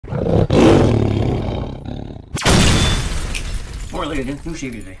legends, new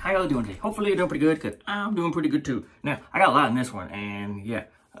shaving today. How y'all doing today? Hopefully you're doing pretty good, because I'm doing pretty good too. Now, I got a lot in this one, and yeah,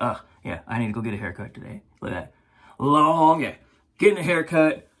 I need to go get a haircut today. Look at that. Long, yeah. Getting a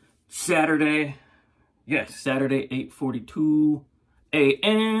haircut Saturday. Yes, Saturday, 8:42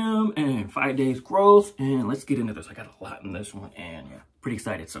 a.m. and 5 days growth. And let's get into this. I got a lot in this one, and yeah, pretty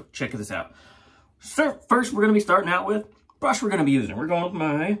excited. So check this out. So first, we're going to be starting out with brush we're going to be using. We're going with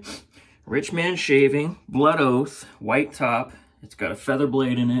my RichManShaving Blood Oath white top. It's got a feather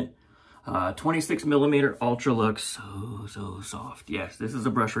blade in it. 26 millimeter Ultra Lux. So soft. Yes, this is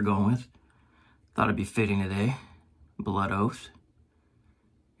the brush we're going with. Thought it'd be fitting today. Blood Oath.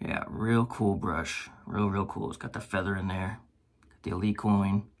 Yeah, real cool brush. Real cool. It's got the feather in there. Got the elite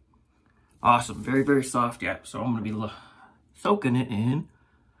coin. Awesome. Very soft. Yeah, so I'm going to be soaking it in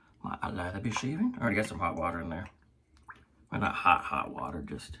my WSP. I already got some hot water in there. Well, not hot water,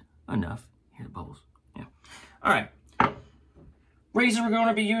 just enough. Here's the bubbles. Yeah. All right. Razor we're going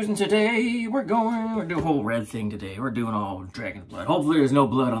to be using today. We're doing a whole red thing today. We're doing all dragon's blood. Hopefully there's no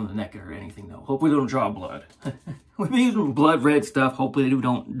blood on the neck or anything though. Hopefully they don't draw blood. We've been using blood red stuff. Hopefully they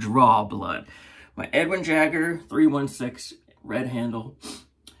don't draw blood. My Edwin Jagger 316 red handle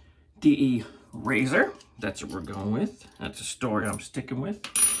DE razor. That's what we're going with. That's a story I'm sticking with.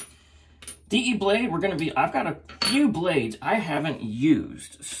 DE blade, I've got a few blades I haven't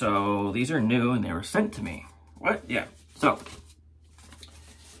used. So these are new and they were sent to me. What? Yeah. So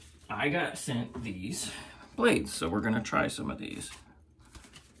I got sent these blades, so we're gonna try some of these.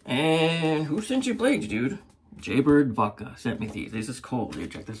 And who sent you blades, dude? Jaybird Vodka sent me these. This is cool,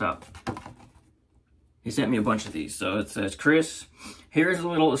 dude. Check this out. He sent me a bunch of these. So it says, Chris, here's a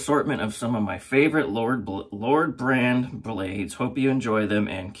little assortment of some of my favorite Lord brand blades. Hope you enjoy them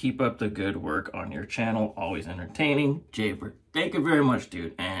and keep up the good work on your channel. Always entertaining. Jaybird. Thank you very much,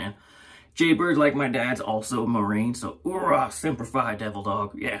 dude. And Jaybird, like my dad's, also a Marine. So, hoorah, Semper Fi, devil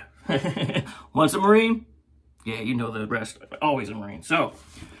dog. Yeah. Once a Marine, yeah, you know the rest. Always a Marine. So,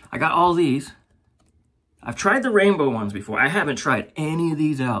 I got all these. I've tried the rainbow ones before. I haven't tried any of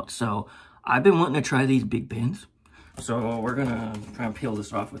these out. So, I've been wanting to try these big pins. So, we're going to try and peel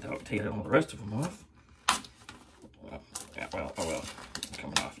this off without taking all the rest of them off. Yeah, well, oh well. It's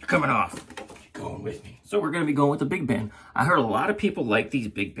coming off. You're coming off. You're going with me. So, we're going to be going with the big pin. I heard a lot of people like these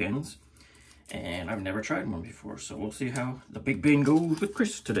big pins. And I've never tried one before, so we'll see how the big bin goes with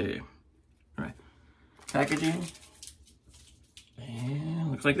Chris today. All right, packaging.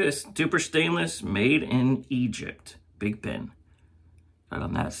 And looks like this. Super stainless, made in Egypt. Big bin. Got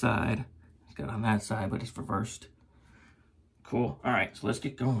on that side. It's got on that side, but it's reversed. Cool. All right, so let's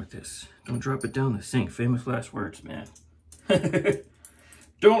get going with this. Don't drop it down the sink. Famous last words, man.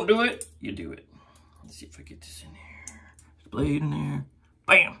 Don't do it, you do it. Let's see if I get this in here. There's a blade in there.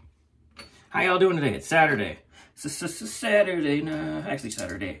 Bam! How y'all doing today? It's Saturday. Saturday night. Actually,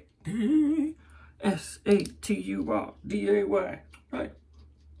 Saturday. S-A-T-U-R-D-A-Y. Right.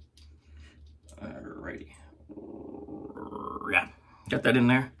 Alrighty. Yeah. Got that in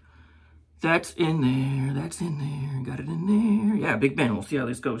there. That's in there. That's in there. Got it in there. Yeah, Big Ben. We'll see how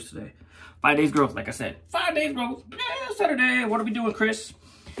this goes today. 5 days growth, like I said. 5 days growth. Yeah, Saturday. What are we doing, Chris?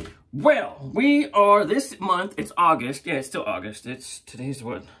 Well, we are this month. It's August. Yeah, it's still August. Today's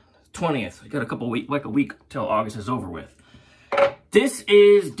what? 20th. We got a couple weeks, like a week till August is over with. This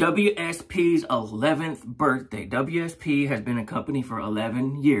is WSP's 11th birthday. WSP has been a company for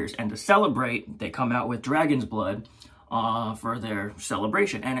 11 years. And to celebrate, they come out with Dragon's Blood for their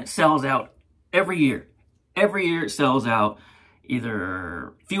celebration. And it sells out every year. Every year it sells out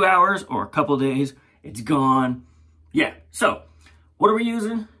either a few hours or a couple days. It's gone. Yeah. So, what are we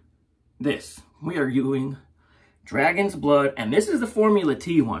using? This. We are using Dragon's Blood, and this is the Formula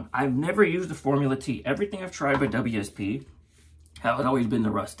T one. I've never used the Formula T. Everything I've tried by WSP has always been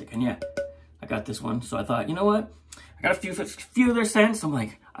the rustic. And yeah, I got this one. So I thought, you know what? I got a few of their scents. I'm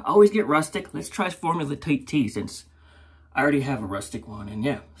like, I always get rustic. Let's try Formula T since I already have a rustic one. And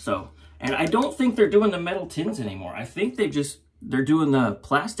yeah, so, and I don't think they're doing the metal tins anymore. I think they're doing the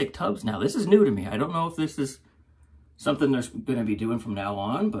plastic tubs now. This is new to me. I don't know if this is something they're going to be doing from now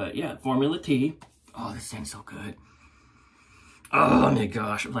on, but yeah, Formula T. Oh, this scent's so good. Oh my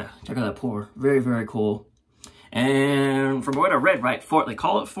gosh. Check out that pour. Very cool. And from what I read, right, they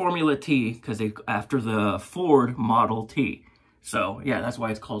call it Formula T because after the Ford Model T. So, yeah, that's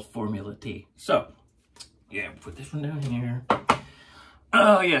why it's called Formula T. So, yeah, put this one down here.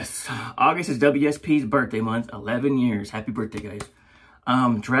 Oh, yes. August is WSP's birthday month. 11 years. Happy birthday, guys.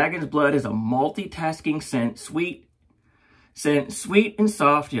 Dragon's Blood is a multitasking scent. Sweet, Scent sweet and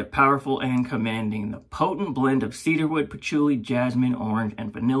soft, yet powerful and commanding. The potent blend of cedarwood, patchouli, jasmine, orange,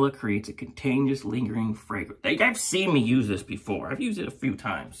 and vanilla creates a contagious, lingering fragrance. I've seen me use this before. I've used it a few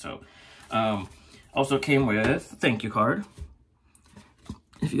times. So, also came with a thank you card.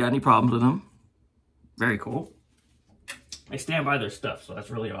 If you got any problems with them, very cool. They stand by their stuff, so that's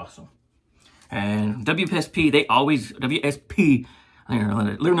really awesome. And WSP, they always, WSP, I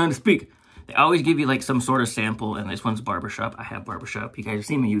learn how to speak. They always give you like some sort of sample, and this one's barbershop. I have barbershop. You guys have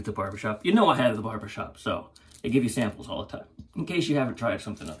seen me use the barbershop. You know I have the barbershop, so they give you samples all the time, in case you haven't tried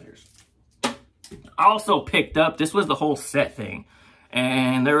something of theirs. I also picked up, this was the whole set thing,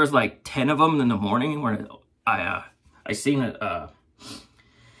 and there was like 10 of them in the morning where I seen it, there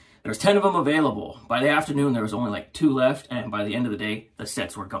was 10 of them available. By the afternoon, there was only like 2 left, and by the end of the day, the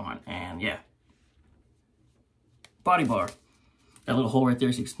sets were gone, and yeah. Body bar. That little hole right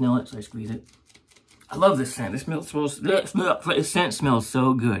there, so you can smell it, so I squeeze it. I love this scent. This scent smells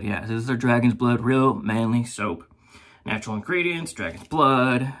so good. Yeah, this is their Dragon's Blood Real Manly Soap. Natural ingredients, Dragon's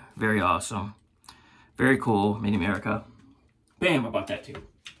Blood. Very awesome. Very cool. Made in America. Bam, I bought that too.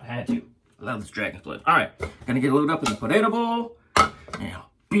 I had to. I love this Dragon's Blood. All right, gonna get loaded up in the potato bowl, and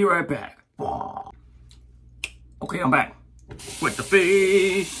I'll be right back. Okay, I'm back. With the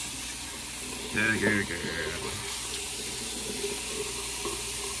fish. Yeah.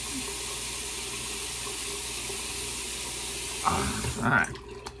 All right,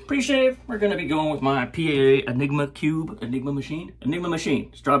 pre-shave. We're gonna be going with my PA Enigma Cube, Enigma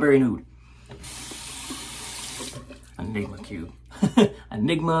Machine, Strawberry Nude. Enigma Cube,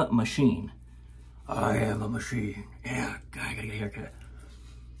 Enigma Machine. I am a machine. Yeah, I gotta get a haircut.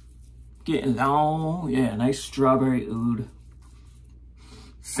 Getting long, yeah, nice strawberry oud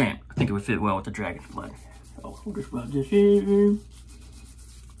scent. I think it would fit well with the Dragon's Blood. Oh, we'll just rub this in.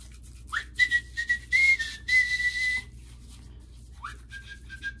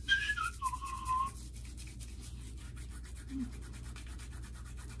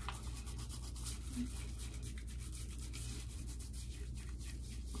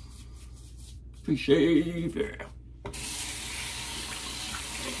 Shave there.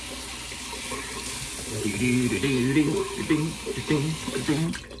 You need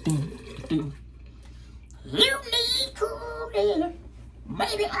cooling.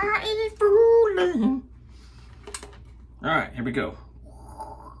 Maybe I ain't fooling. All right, here we go.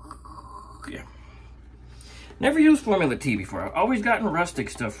 Yeah. Never used Formula T before. I've always gotten rustic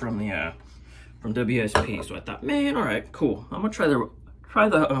stuff from the from WSP. So I thought, man, all right, cool. I'm gonna try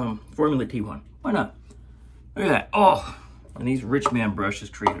the Formula T one. Why not? Look at that. Oh, and these Rich Man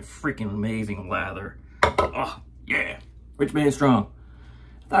brushes create a freaking amazing lather. Oh, yeah. Rich Man strong.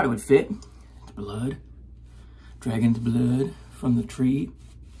 Thought it would fit. It's blood. Dragon's blood from the tree.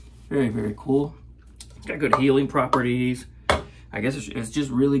 Very, very cool. It's got good healing properties. I guess it's just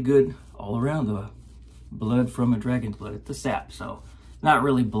really good all around. The blood from a dragon's blood. It's the sap, so not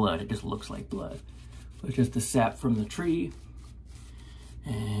really blood. It just looks like blood. But it's just the sap from the tree.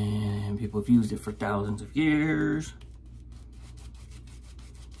 And people have used it for thousands of years.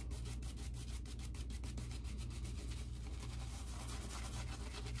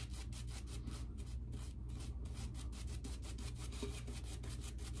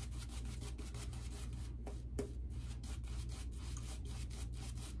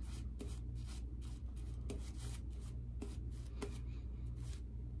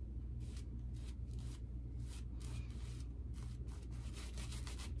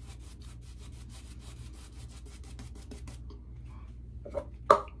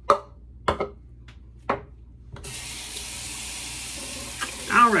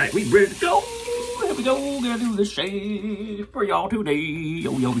 All right, we ready to go. Here we go. Gonna do the shave for y'all today.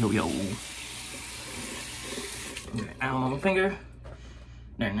 Yo, yo, yo, yo. Okay, out on my finger.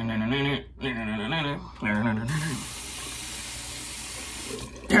 Turn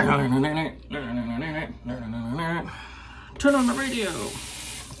on the radio.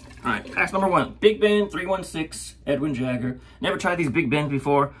 All right, pass number 1. Big Ben 316, Edwin Jagger. Never tried these Big Bens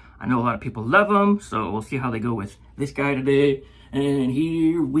before. I know a lot of people love them, so we'll see how they go with this guy today. And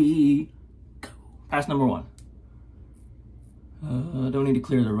here we go. Pass number 1. Don't need to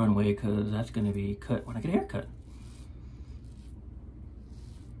clear the runway because that's going to be cut when I get a haircut.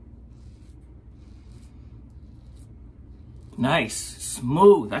 Nice.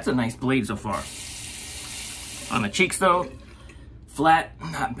 Smooth. That's a nice blade so far. On the cheeks though, flat,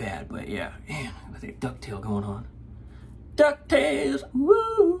 not bad, but yeah. Man, I think ducktail going on. Ducktails.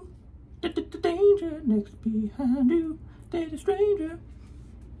 Woo. Danger next behind you. There's a stranger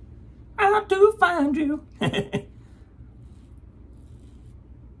out to find you.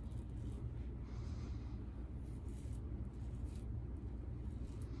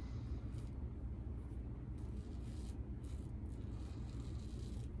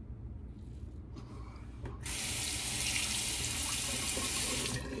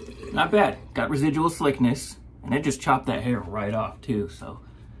 Not bad. Got residual slickness, and it just chopped that hair right off too. So,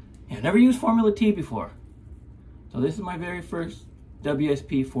 yeah, never used Formula T before. So this is my very first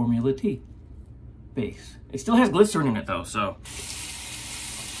WSP Formula T base. It still has glycerin in it though, so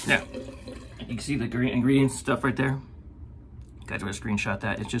yeah. You can see the green ingredients stuff right there. You guys want to screenshot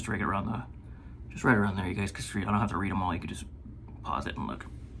that? It's just right around there. You guys can see. I don't have to read them all. You can just pause it and look.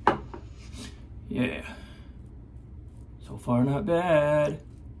 Yeah. So far, not bad.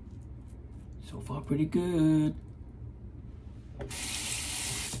 So far, pretty good.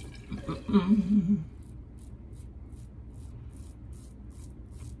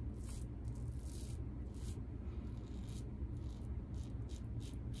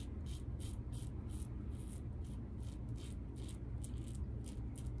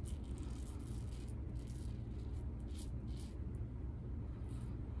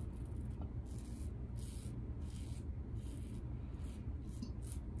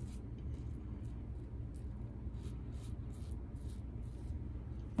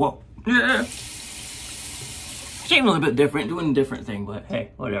 Whoa. Yeah. Shaving a little bit different, doing a different thing, but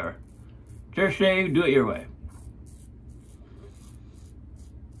hey, whatever. Just shave, do it your way.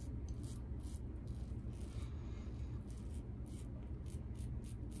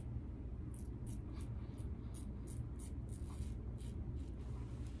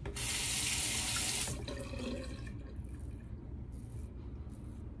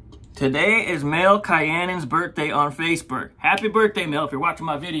 Today is Mel Cayenne's birthday on Facebook. Happy birthday, Mel, if you're watching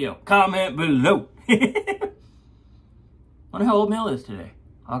my video. Comment below. Wonder how old Mel is today.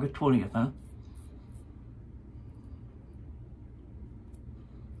 August 20th, huh?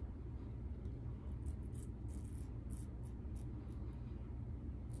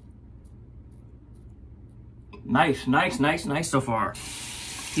 Nice so far.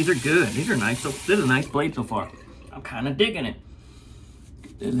 These are good. These are nice. So this is a nice blade so far. I'm kind of digging it.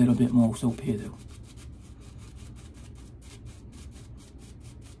 A little bit more soap here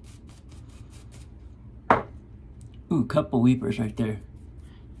though. Ooh, couple weepers right there.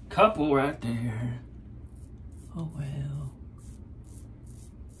 Couple right there. Oh well.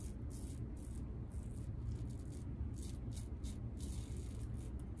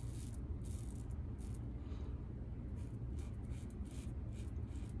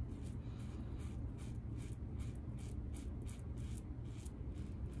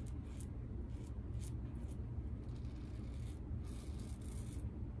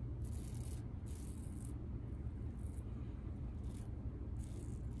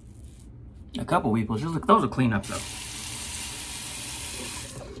 A couple weeples. Those will clean up though.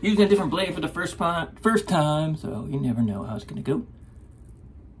 Using a different blade for the first time, so you never know how it's gonna go.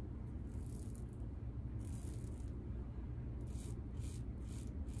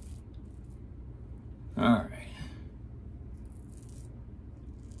 All right.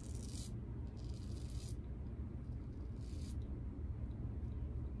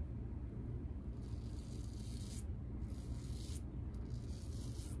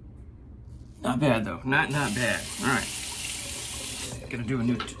 Not bad though, not bad. All right, gonna do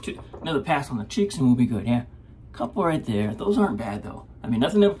another pass on the cheeks and we'll be good. Yeah, couple right there. Those aren't bad though. I mean,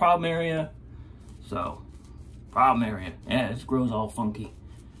 nothing in the problem area. So, problem area. Yeah, this grows all funky.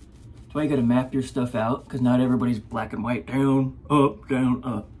 That's why you gotta map your stuff out, because not everybody's black and white. Down,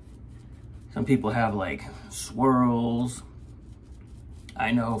 up. Some people have like swirls.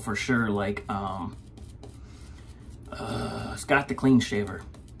 I know for sure, like Scott the Clean Shaver.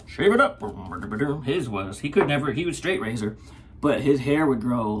 Shave it up. His was, he was straight razor, but his hair would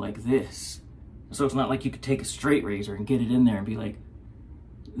grow like this. So it's not like you could take a straight razor and get it in there and be like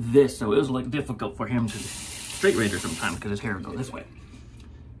this. So it was like difficult for him to straight razor sometimes because his hair would go this way.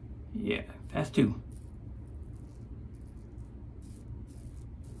 Yeah, pass two.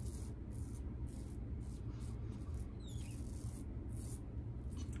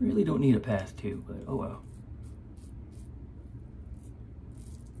 Really don't need a pass two, but oh well.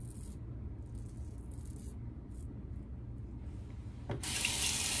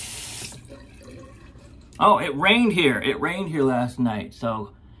 Oh, it rained here. It rained here last night.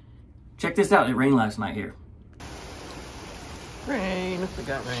 So check this out. It rained last night here. Rain. We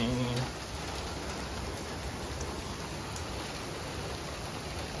got rain.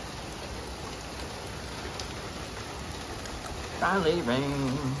 Finally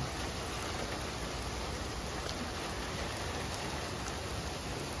rain.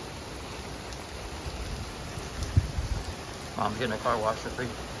 Mom's getting a car wash for free.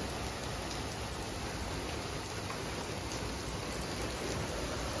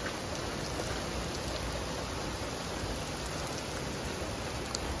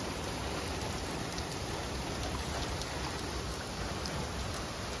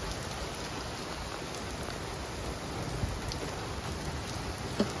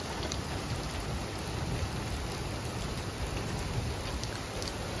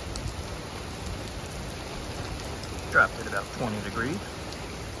 Dropped it about 20 degrees.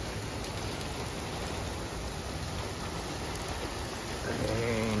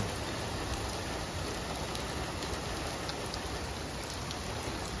 Rain.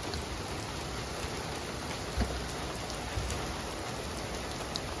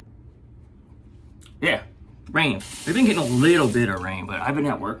 Yeah, rain. We've been getting a little bit of rain, but I've been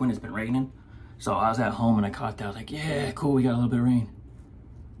at work when it's been raining. So I was at home and I caught that. I was like, yeah, cool, we got a little bit of rain.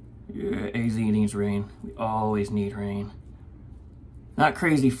 Yeah, AZ needs rain. We always need rain. Not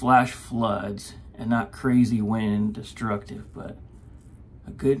crazy flash floods and not crazy wind destructive, but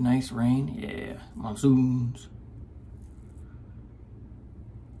a good, nice rain. Yeah, monsoons.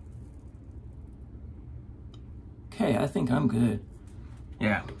 Okay, I think I'm good.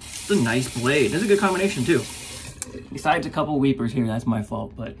 Yeah, it's a nice blade. It's a good combination too. Besides a couple weepers here, that's my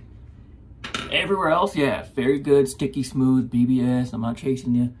fault, but everywhere else, yeah, very good, sticky, smooth, BBS. I'm not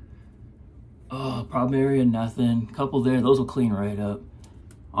chasing you. Oh, problem area, nothing. Couple there, those will clean right up.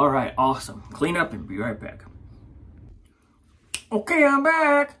 All right, awesome. Clean up and be right back. Okay, I'm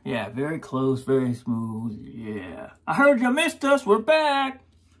back. Yeah, very close, very smooth. Yeah. I heard you missed us. We're back.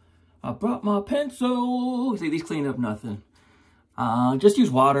 I brought my pencil. See, these clean up nothing. Just use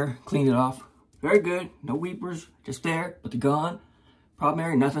water, clean it off. Very good. No weepers, just there, but they're gone. Problem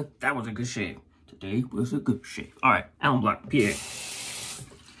area, nothing. That was a good shave. Today was a good shave. All right, Allen Block, PA.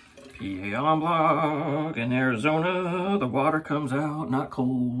 PA Allen Block in Arizona. The water comes out, not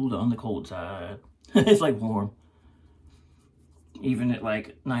cold, on the cold side. It's like warm. Even at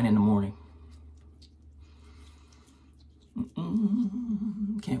like 9 in the morning.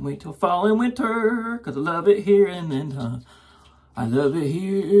 Can't wait till fall and winter, cause I love it here and then I love it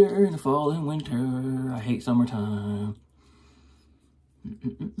here in the fall and winter. I hate summertime.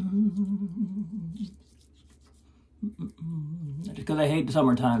 Just because I hate the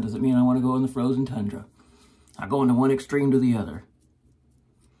summertime doesn't mean I want to go in the frozen tundra. I go into one extreme to the other.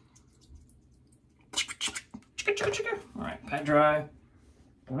 All right, pat dry.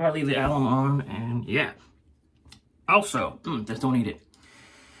 I'll leave the alum on, and yeah. Also, just don't eat it.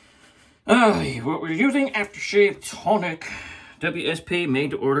 What we're using, aftershave tonic. WSP,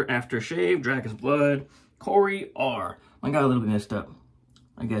 made to order aftershave, Dragon's Blood, Corey R. I got a little bit messed up.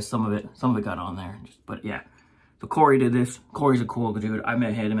 I guess some of it got on there. But yeah, so Corey did this. Corey's a cool dude. I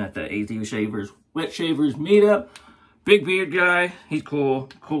met him at the AZ Shavers, Wet Shavers meetup. Big beard guy. He's cool.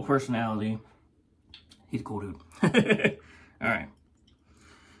 Cool personality. He's a cool dude. All right.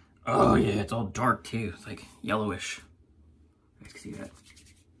 Oh yeah, it's all dark too. It's like yellowish. You guys can see that.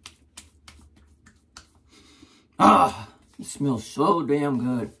 Ah, it smells so damn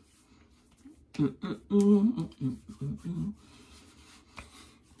good. I'm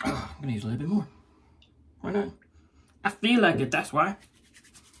gonna use a little bit more. Why not? I feel like it, that's why.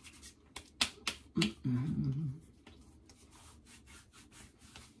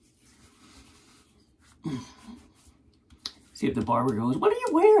 See if the barber goes, what are you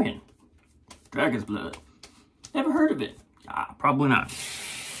wearing? Dragon's Blood. Never heard of it. Ah, probably not.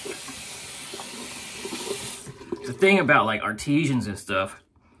 The thing about like artisans and stuff,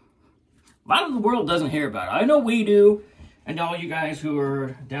 a lot of the world doesn't hear about it. I know we do, and all you guys who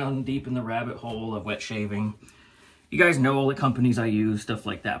are down deep in the rabbit hole of wet shaving, you guys know all the companies I use, stuff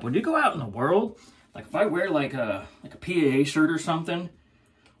like that. But when you go out in the world, like if I wear like a PAA shirt or something,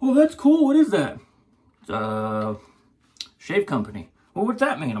 oh, that's cool. What is that? It's a shave company. Well, what's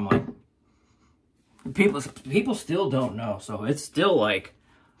that mean? I'm like, people still don't know. So it's still like,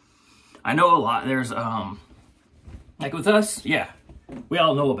 I know a lot. There's like with us, yeah, we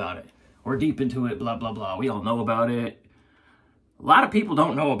all know about it. We're deep into it, blah, blah, blah. We all know about it. A lot of people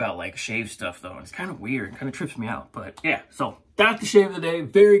don't know about like shave stuff though. It's kind of weird, kind of trips me out. But yeah, so that's the shave of the day.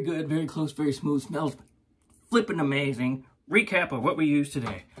 Very good, very close, very smooth. Smells flipping amazing. Recap of what we used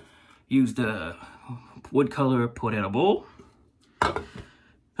today. Used the wood color put in a bowl.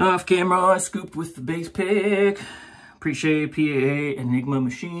 Off camera, I scooped with the base pick. Pre-shave PAA Enigma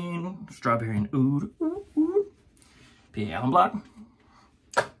machine. Strawberry and oud. PA Allen Block.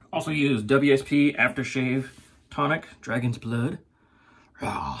 Also used WSP aftershave tonic, Dragon's Blood.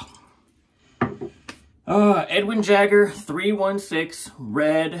 Edwin Jagger 316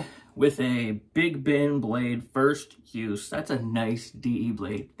 red with a big bend blade, first use. That's a nice DE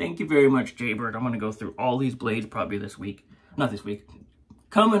blade. Thank you very much, Jaybird. I'm going to go through all these blades probably this week. Not this week.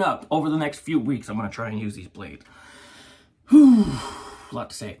 Coming up over the next few weeks, I'm going to try and use these blades. Whew, a lot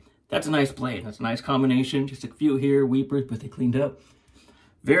to say. That's a nice blade. That's a nice combination. Just a few here, weepers, but they cleaned up.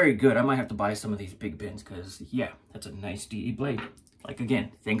 Very good. I might have to buy some of these big bends because, yeah, that's a nice DE blade. Like,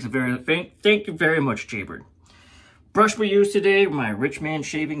 again, thank you very much, Jaybird. Brush we used today, my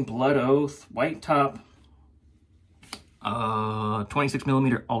RichManShaving Blood Oath, white top.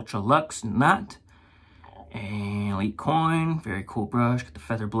 26mm Ultra Lux knot. And Elite Coin, very cool brush. Got the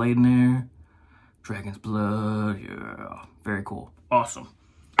feather blade in there. Dragon's Blood, yeah, very cool. Awesome.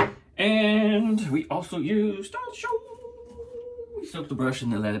 And we also used, we soaked the brush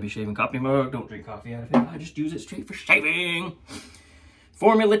in the Let It Be Shaving coffee mug. Don't drink coffee out of it. I just use it straight for shaving.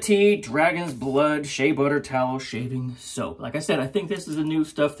 Formula T, Dragon's Blood, Shea Butter Towel Shaving Soap. Like I said, I think this is the new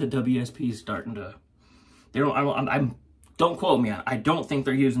stuff that WSP is starting to. Don't quote me on it. I don't think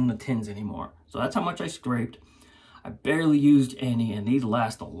they're using the tins anymore. So that's how much I scraped. I barely used any, and these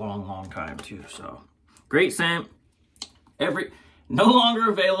last a long, long time too. So great scent. No longer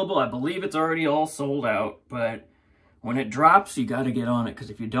available. I believe it's already all sold out, but when it drops, you got to get on it,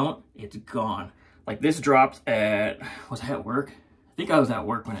 because if you don't, it's gone. Like this dropped at, was I at work? I think I was at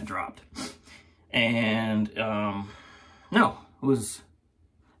work when it dropped. And no, I think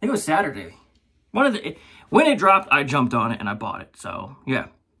it was Saturday. When it dropped, I jumped on it and I bought it. So yeah,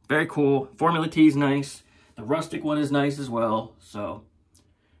 very cool. Formula T is nice. The rustic one is nice as well. So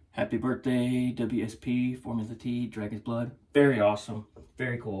happy birthday, WSP, Formula T, Dragon's Blood. Very awesome.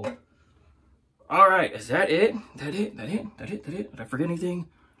 Very cool. All right, is that it? That it? Did I forget anything?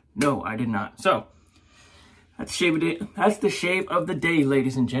 No, I did not. So that's the shave of the day,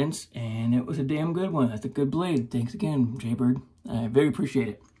 ladies and gents. And it was a damn good one. That's a good blade. Thanks again, Jaybird. I very appreciate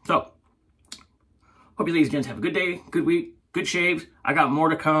it. So hope you ladies and gents have a good day, good week, good shaves. I got more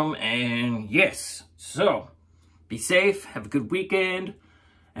to come, and yes. So be safe, have a good weekend.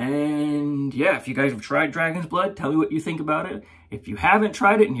 And yeah, if you guys have tried Dragon's Blood, tell me what you think about it. If you haven't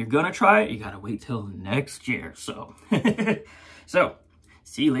tried it and you're gonna try it, you gotta wait till next year. So, so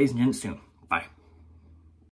see you ladies and gents soon.